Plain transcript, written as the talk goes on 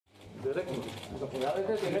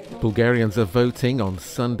Bulgarians are voting on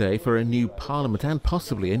Sunday for a new parliament and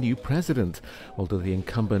possibly a new president, although the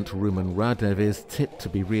incumbent Rumen Radev is tipped to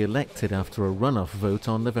be re-elected after a runoff vote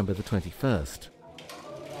on November the 21st.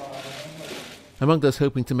 Among those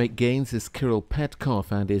hoping to make gains is Kirill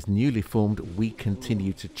Petkov and his newly formed We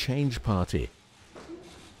Continue to Change party.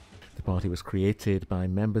 The party was created by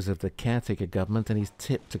members of the caretaker government and is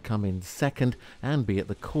tipped to come in second and be at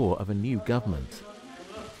the core of a new government.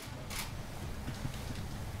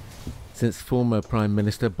 Since former Prime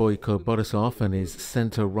Minister Boyko Borisov and his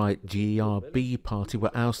centre-right GRB party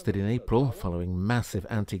were ousted in April following massive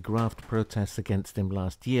anti-graft protests against him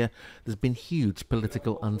last year, there's been huge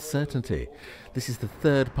political uncertainty. This is the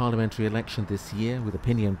third parliamentary election this year, with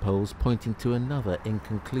opinion polls pointing to another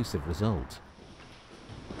inconclusive result.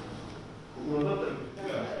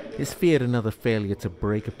 It's feared another failure to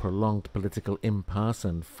break a prolonged political impasse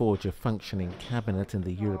and forge a functioning cabinet in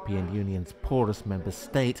the European Union's poorest member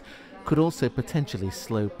state could also potentially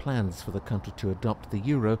slow plans for the country to adopt the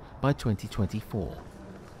euro by 2024.